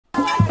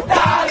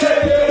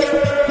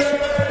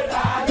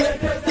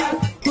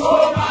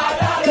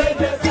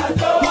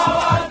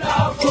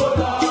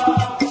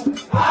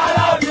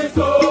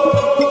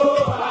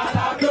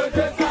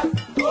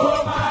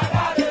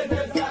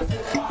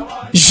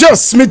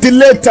Just meet the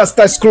latest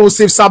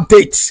exclusives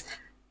updates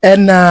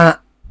and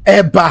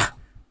Eba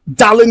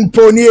Darling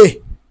Pony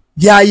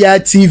Yaya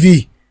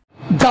TV.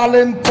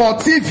 Darling Po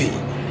TV.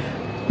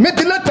 Meet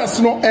the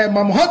latest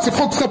Mam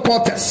Fox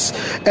supporters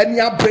and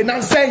ya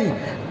Brennan saying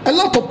a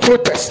lot of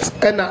protests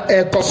and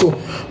also.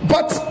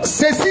 But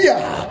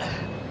Cecilia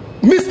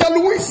Mr.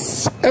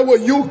 Louis, our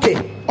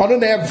UK,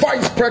 on a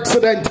vice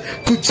president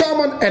to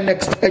chairman and a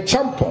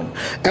champion,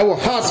 our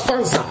house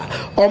fansa,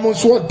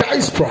 almost what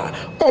diaspora,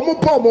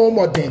 almost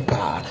more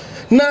dempa.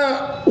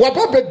 Now, what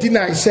Papa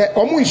deny say,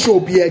 almost show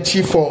be a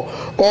chief for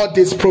all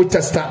these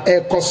protesters,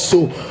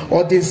 so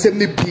or the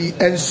MP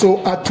and so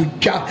to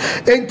ja.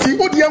 And the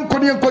Odium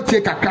couldn't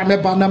take a camera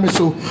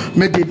banamiso,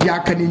 made the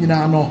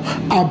Diacanino,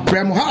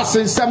 Abraham House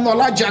and some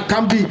knowledge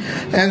can be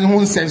and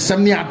who says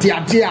some near dia,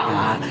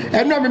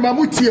 and no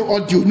Mamuti or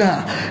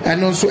Duna,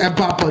 and also a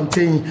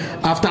Papontain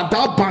after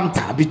that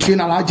banter between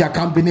a larger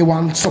company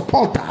one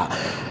supporter.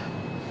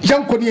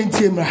 Young Korean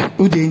team,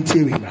 Udin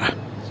Tirina.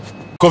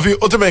 Kofi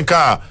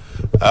Otemenka.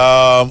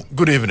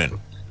 Good evening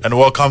and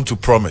welcome to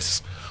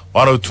Promise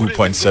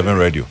 102.7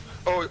 Radio.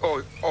 You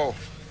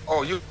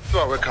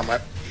are welcome,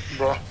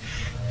 bro.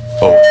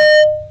 Oh,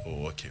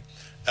 okay.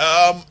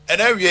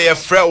 And every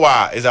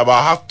Frewa is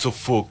about how to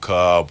folk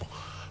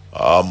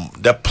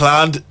the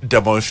planned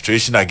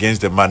demonstration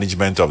against the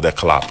management of the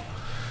club.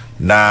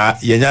 Na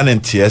yenyan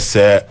NTS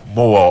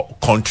more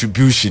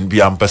contribution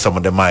be some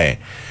of the money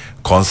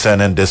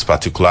concerning this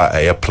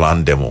particular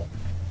planned demo.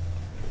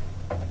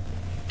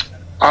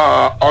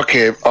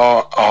 Okay.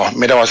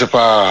 Meda was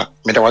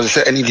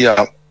any dia.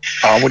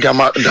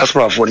 Mudiama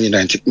diaspora for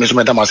 90. Miss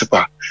Meda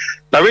Masipa.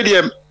 Now,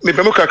 really, me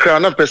Bemuka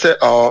crown and pese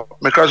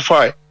me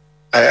classify.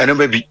 I know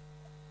maybe.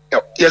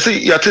 Yes,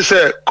 you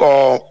say,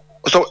 so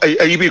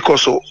a be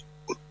coso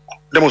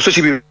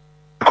demonstration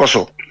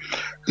coso.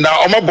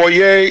 Now, my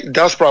boy,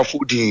 diaspora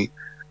fooding.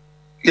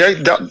 Yeah,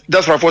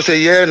 diaspora for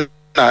say, yeah,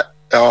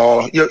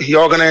 he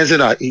organizing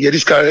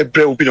this kind of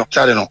pre opinion.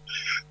 I don't know.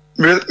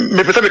 Me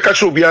pesa me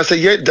catch up and say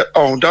yeah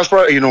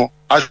diaspora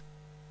I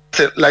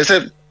said like I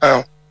said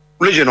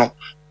regional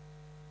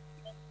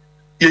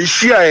ye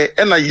share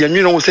and na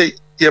say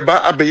ye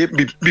ba abe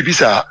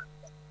bibisa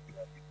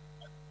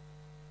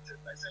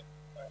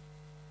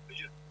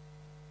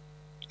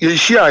ye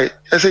share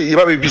I say ye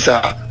ba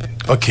bibisa.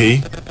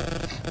 Okay.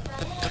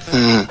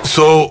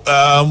 So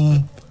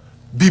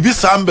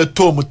bibisa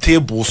ambeto mu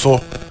table so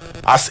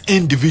as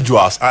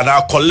individuals and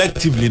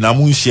collectively na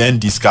mun share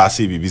discuss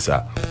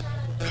bibisa.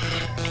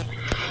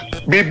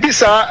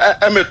 Bibisa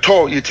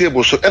emeto ye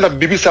table so and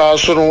bibisa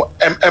so no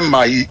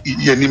emma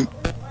yenim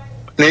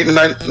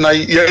na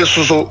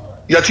yeso so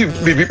yati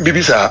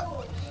bibisa.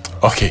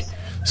 Okay,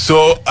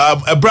 so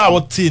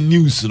what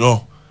news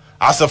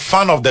as a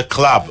fan of the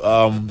club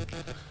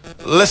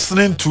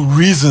listening to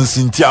reasons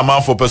in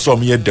Tiaman for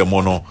person here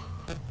demono,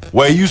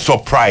 were you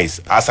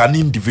surprised as an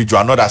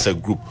individual, not as a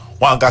group?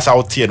 One gas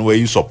out here and were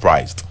you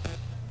surprised?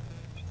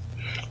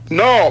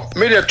 No,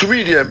 media to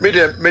media, many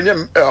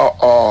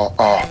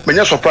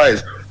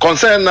surprise.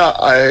 Concern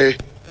I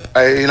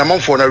in a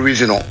month for a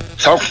reason.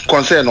 So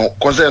concern no.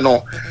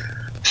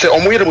 Say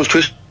omo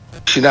demonstration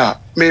na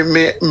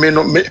me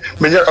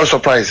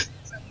surprise.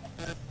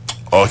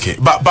 Okay,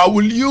 but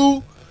will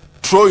you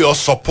throw your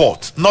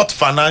support, not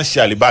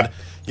financially, but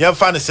you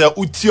find say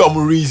uti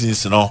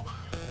reasons, or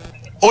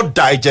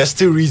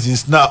digestive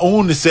reasons. Now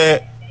only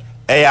say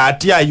a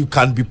idea you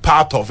can be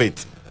part of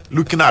it.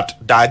 Looking at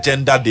the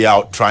agenda they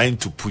are trying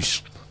to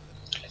push.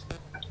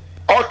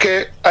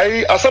 Okay,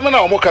 I assume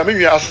now omoka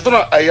me assume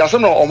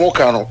now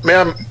omoka no. Me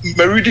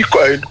read the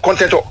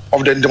content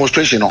of the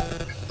demonstration no.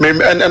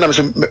 And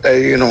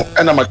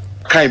I'm a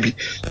kind be.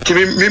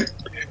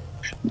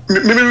 Me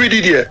read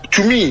it there.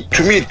 To me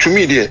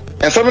there.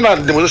 And some of the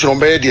demonstration on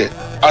there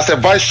as a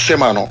vice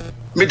chairman no.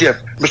 Me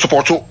there me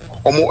support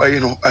omo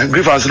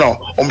grievance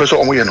now on beso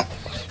omo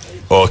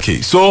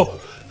Okay, so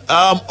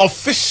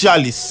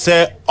officially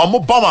say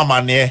Omobama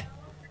mane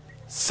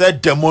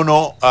said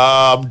demono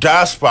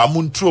diaspora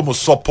muntro mo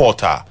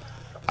supporter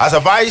as a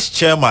vice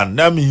chairman.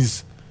 That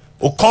means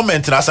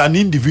commenting as an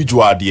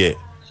individual there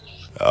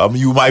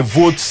you might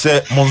vote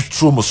say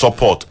muntro mo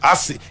support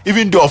as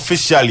even though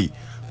officially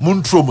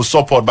muntro mo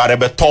support but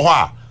ebe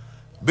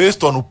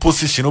based on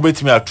position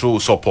obetimi atro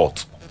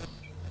support.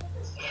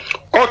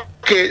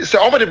 Okay, so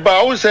over the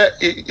bow say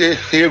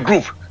a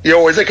group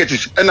your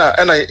executives and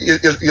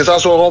yes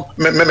also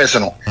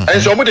memesano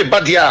and so the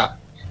bad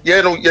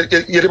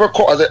you never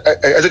call as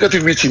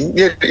executive meeting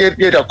they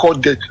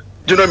called the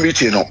general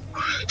meeting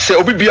say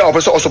obi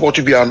officer support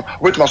to be on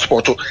with my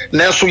support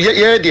now so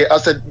there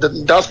as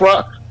the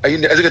diaspora in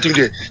the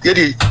executive there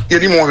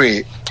the more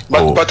way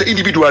but the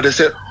individual they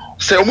say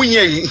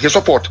his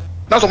support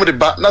now somebody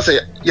bad now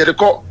say they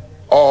call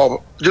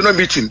general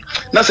meeting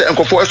na say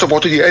enko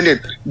support here and then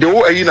the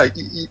whole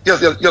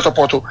yes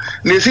support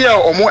na see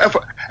or more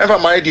ever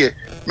my idea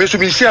me so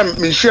me share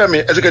me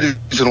executive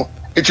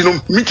etino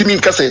meet me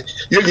nka say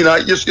ye nyina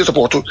yes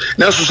support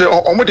na so say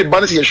o mo de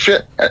ban say ye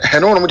hwe he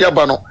no mo de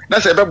aba no na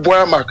say be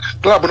boy mark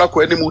club na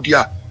ko ani mu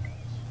dia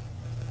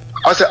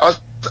as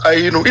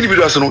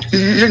individuals no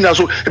yen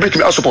so e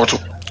betimi support.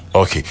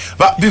 Okay,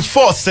 but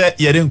before say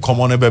you didn't come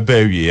on a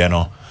baby, you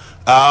know.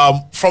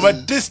 From a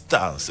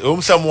distance,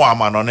 some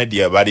woman on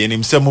it, but in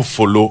himself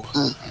follow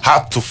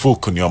hard to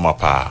folk on your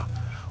mapa.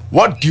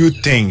 What do you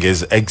think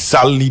is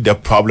exactly the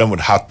problem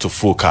with hard to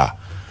folk?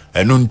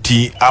 And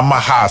unti ama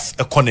has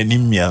a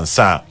conenimian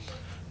sa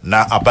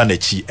na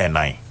abanechi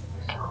enai.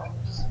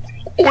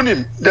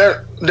 Onim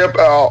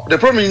the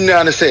problem in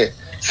there say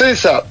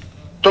since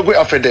TOGBE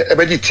after the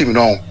ebedi team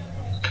no.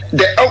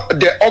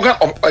 The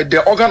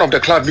organ of the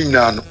club being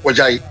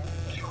wajai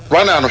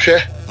run and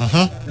share.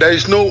 There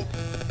is no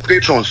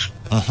patrons.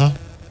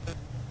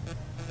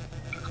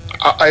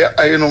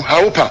 I know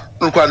how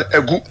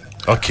a good.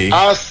 Okay.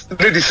 As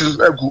ladies is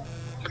a good.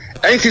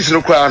 Anything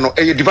no cry no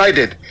a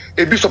divided.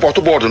 A be support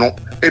board no.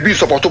 A be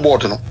support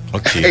board no.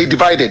 Okay. A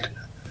divided.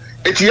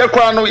 It's your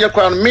crown no your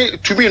crown me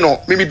to be no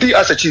maybe di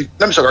as a chief.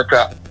 Let me say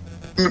cry.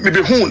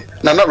 Maybe hoon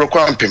na not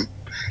require him.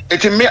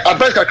 It's me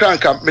advice kakra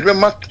nka me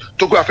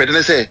TOGBE after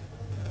then say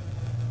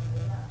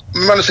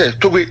man say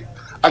TOGBE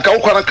anka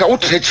ukwa nka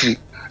uthechiri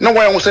na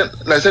why say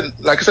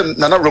like I said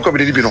na not record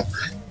be no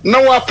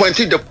now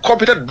appointed the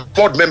competent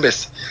board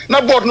members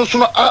na board no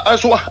so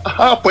also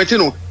appointed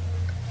no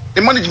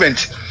the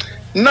management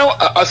now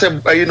as a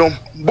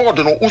board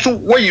no also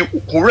where you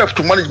rep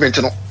to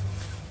management no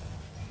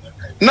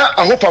na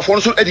I hope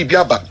for so edi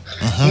biaba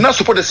na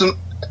support this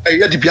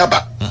edi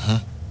biaba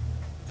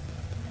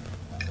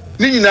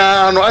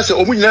Nina no ase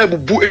omunyina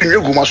bubu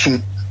enwegu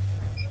masum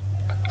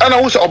ana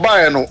wo se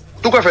obaye no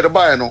TOGBE after the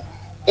baye no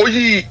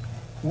oyi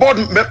board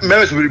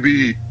members will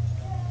be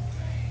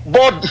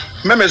board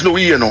members no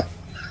we no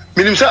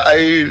minim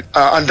say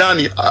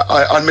Andani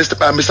and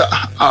Mr.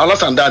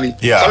 Alas Andani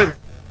yeah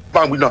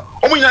bangu no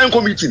omunyina en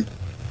committee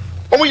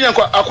omunyina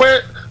kwa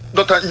akwe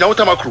Dr.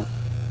 Nyawuta Makru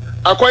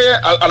akwe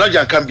Alhaji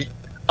Akambi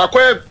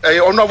akwe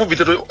honorable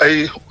Vito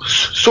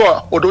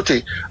so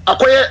ODOTEI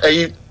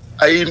akwe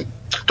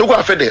TOGBE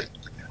after the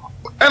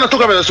and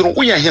TOGBE so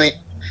we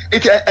hene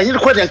eti anyi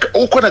kwade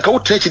nka wo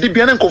trench de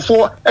bia na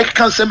nkofo e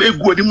kan sem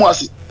egu ani mu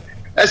ase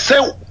ese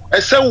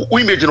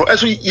we image no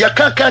eso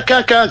yaka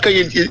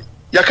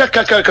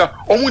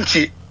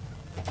omunti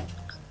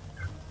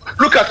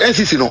look at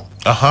NCC no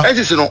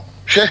NCC no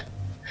hwe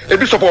e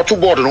bi support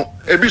board no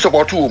e bi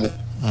support wo mu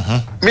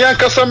me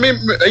ankasa me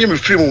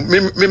free mu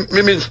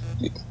me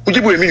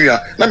ujibu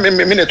eminua na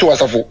me neto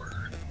asafo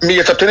me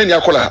yetaptene ni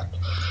akola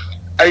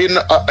I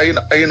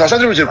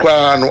Asante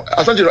kwa no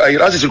Asante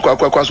Asisi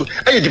kwa so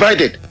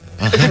divided.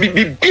 It's be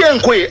bien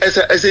kwe as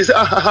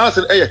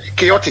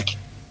chaotic.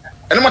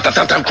 And no matter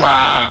tantan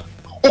kwa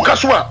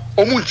ukaswa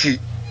omunti.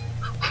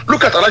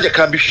 Look at Alhaji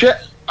Akambi share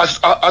as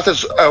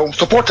a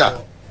supporter.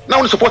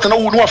 Now the supporter now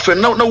no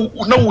friend now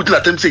would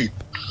let them say.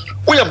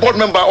 We are board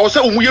member or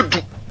say we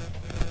do.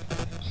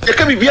 You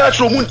can be via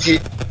omunti.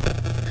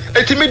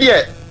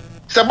 Etimedia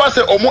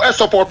Sabase omo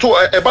support to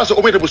a base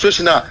omo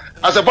demonstration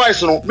as a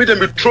vice no me dem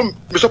be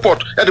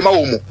support e de ma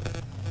wo mo.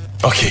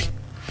 Okay.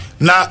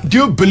 Now, do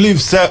you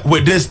believe sir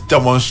with this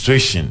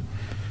demonstration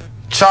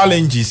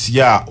challenges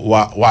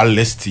were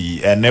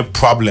listed and the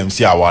problems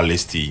were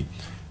listed?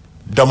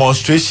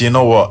 Demonstration, you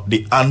know what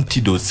the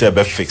antidote say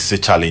be fix the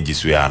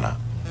challenges we are now.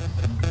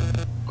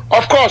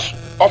 Of course,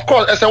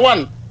 as a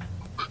one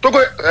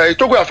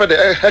TOGBE after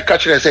the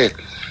catch say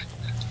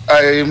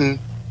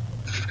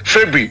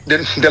February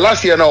the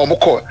last year now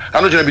omoko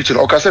I know gonna be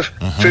okase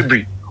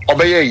February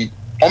obey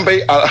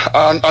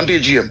and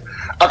AGM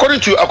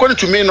according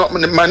to me no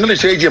my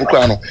knowledge AGM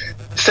kra no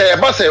say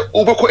about say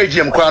oboko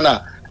AGM kra na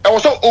I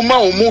was so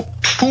omo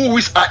 2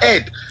 weeks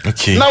ahead.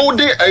 Okay. Now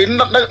they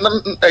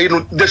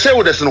the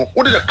shareholders no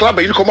what the club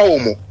you come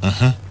omo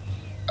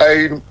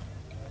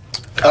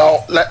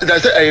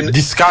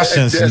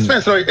discussions the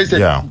expense no is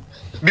yeah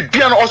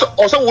piano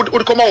also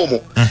would come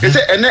omo they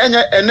say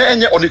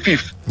ene on the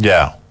 5th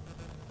yeah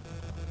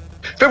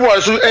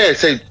February so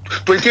say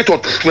 28th or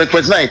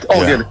 29th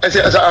oh then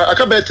I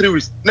can bear 3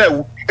 weeks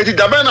now it is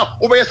dabena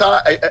over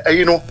sa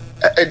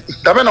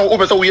dabena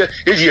over so we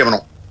AGM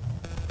no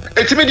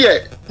it me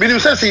there minimum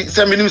sense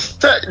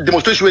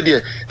demonstration we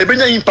there e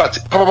benya impact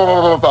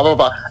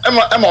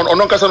am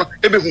on kasa no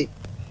e be hu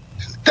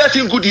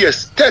 13 good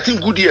years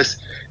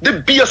the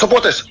be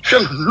supporters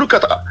look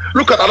at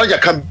Alhaji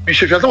Akambi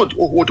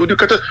what do you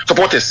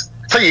supporters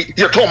say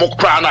you to mo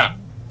kra na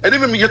e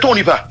dem you to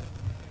nipa.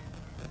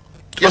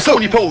 So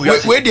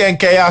where the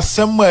NKA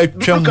somewhere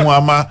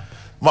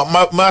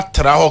ma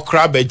traho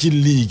crab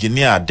league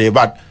near day,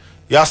 but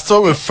you are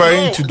still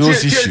referring to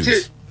those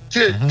issues.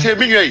 And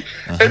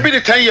be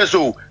the 10 years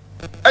old,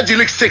 at the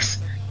League 6,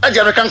 at the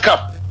American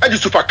Cup, at the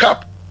Super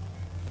Cup.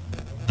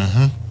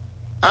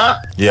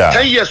 Yeah.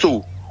 10 years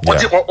old, or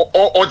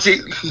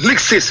the League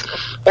 6,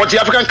 or the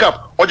African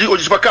Cup, or the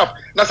Super Cup.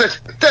 Now said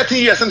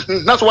 13 years,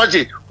 and that's why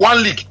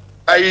one league,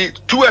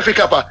 2 FA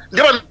Cup.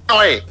 Never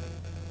know.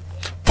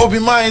 Pobi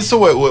mine so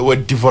we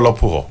develop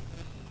ho.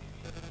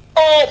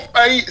 Oh,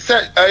 I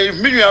said I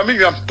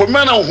million Pobi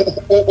man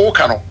o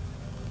kano.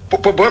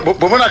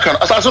 bomona kan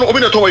asase no obi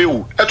na to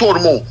wayo e to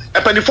mo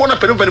e panifo na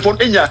panifo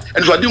enya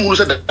and so adi hunu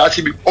se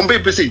that be on be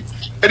pese e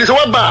dey say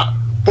what ba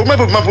bomma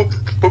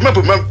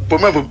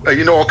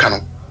you know kan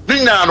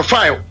no no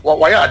fine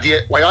why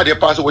ade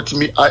pass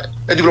wetimi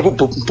e develop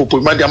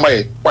bomma de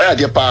amaye why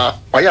ade pa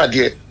why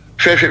ade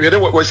hwe dey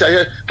we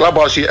say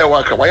clubhouse e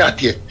wa kra why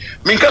ade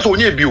min ka so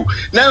onye biu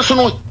nanso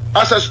no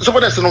asase so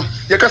for this no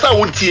ye kasa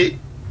wontie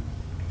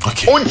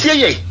okay ontie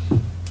ye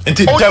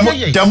enti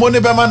demo ne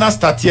be ma na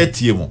start ye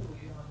tie mo.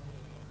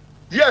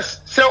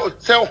 Yes, so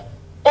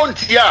on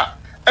tia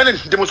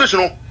and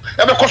demonstration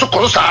ebe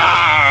koso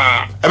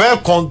sa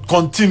ebe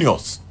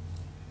continuous.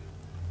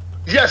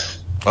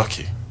 Yes.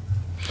 Okay.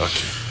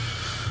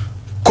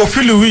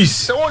 Kofi Louis.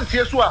 So on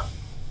tia so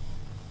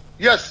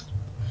yes.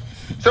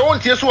 So on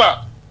tia so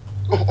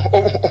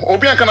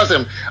obi an kana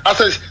sem as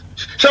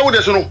say we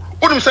dey so no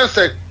unum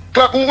sense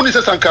club unum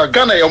sense anka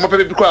Ghana e o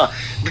mapepe bi kwa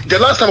the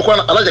last time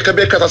kwa alaja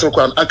kambi kasa so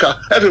kwa anka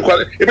every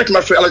kwa ebet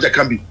ma free alaja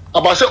kambi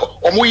about say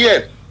omo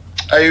ye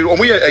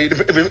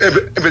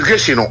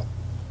investigation no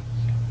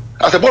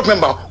as a board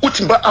member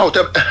utimba out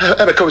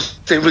ebe ka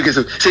say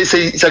investigation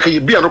say ka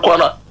be an kwa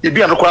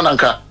na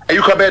nka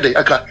ayuka bede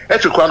aka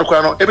every kwa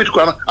no ebe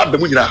kwa no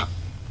abamu nyina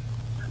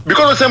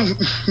because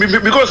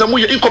some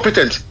we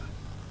incompetent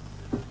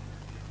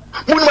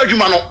munuma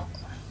djuma no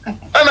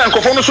ana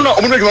nkofo no so na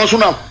omunuma djuma so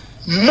na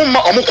mumma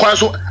omukwan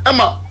so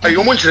ama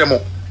ayomo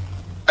nkyeremo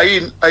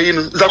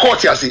ayin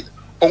zakoti ase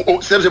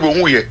o sebe bo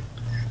huye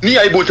ni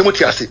ayibo ntemo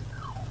ti ase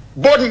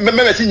board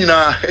members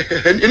nyina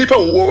enipa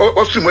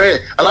o stream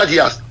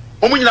alagias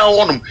omu nyina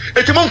wonum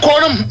eti mon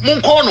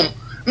konum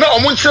na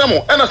omu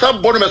nkyeremo na sa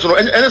board members no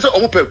ene se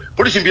omu pe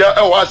position bia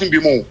e wa asin bi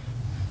mu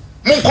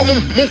mon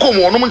kom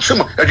wonum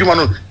nkyeremo adwuma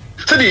no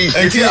se di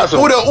enti aso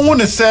wo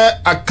ne se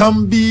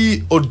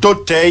akambi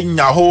ODOTEI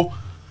nyaho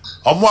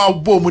omo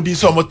abo mu di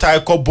so omo tai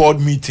ko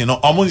board meeting no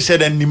omo se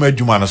den nim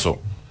adwuma no so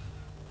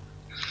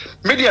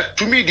media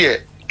to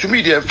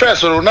media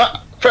first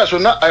na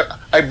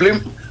I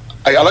blame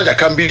I alaja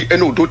AKAMBI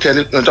and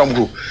ODOTEI and some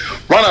group.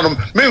 Run on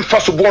me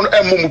first born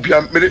and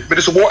Mumubia,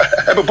 Medicine,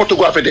 ever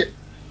photograph it.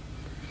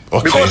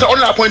 Because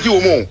only appointee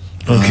woman.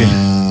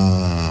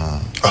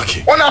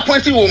 Okay. Only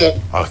appointee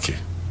woman. Okay.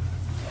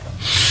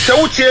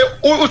 So,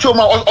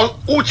 Uchoma,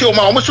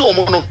 almost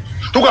no,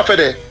 took a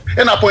fede,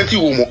 and appointee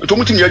woman, to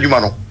meet in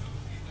Yajumano.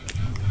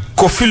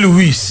 Kofi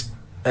Louis,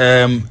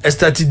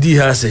 STD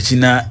has a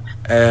China,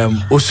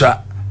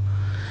 Osa.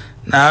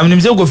 Now, I'm going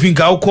to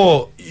think I'll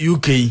call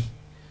UK.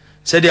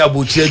 Said the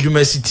abuti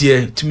adwuma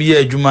sitie tumi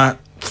ye adwuma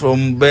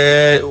from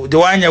the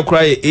one you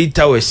cry 8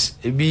 hours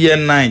e be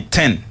 9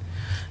 10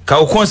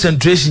 ka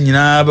concentration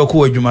nyina be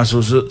ko adwuma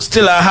so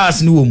still a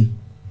house ni wom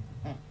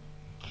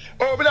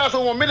oh be that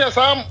so me dey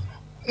sam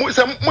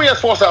mo yes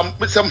for sam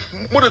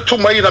mo de to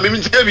mai na me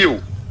interview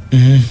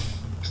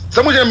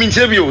some mo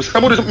interview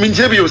some mo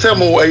interview say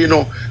mo you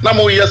know na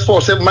mo yes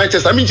for say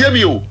Manchester me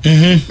interview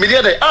me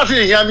dey ask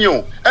you hear me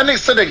o and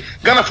said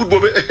Ghana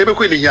football e be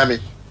ko ni hear me.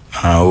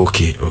 Ah,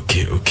 okay.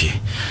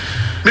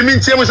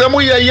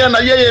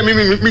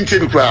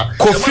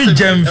 Kofi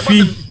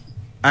Jamfi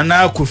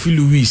ana Kofi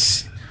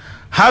Louis.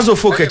 Hazo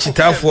foka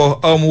chitafo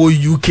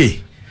UK.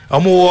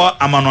 Omo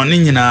amanone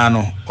nyina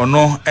no.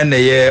 Ono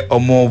ene ye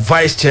omo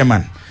vice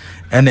chairman.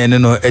 Ene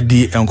no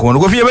edi enkomo.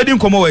 Kofi e bedi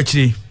nkomo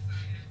wachiri.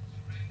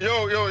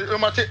 Yo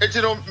mate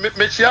echiro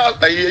mechia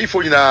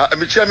ifo nyina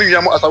mechia mi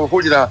wiamo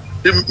asafo nyina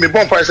me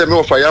bon price me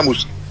ofa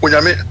yamus.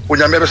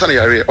 Onyame be sana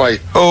yare oi.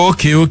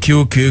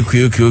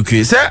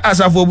 Okay. Say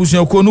asafo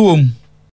obusuako no wom.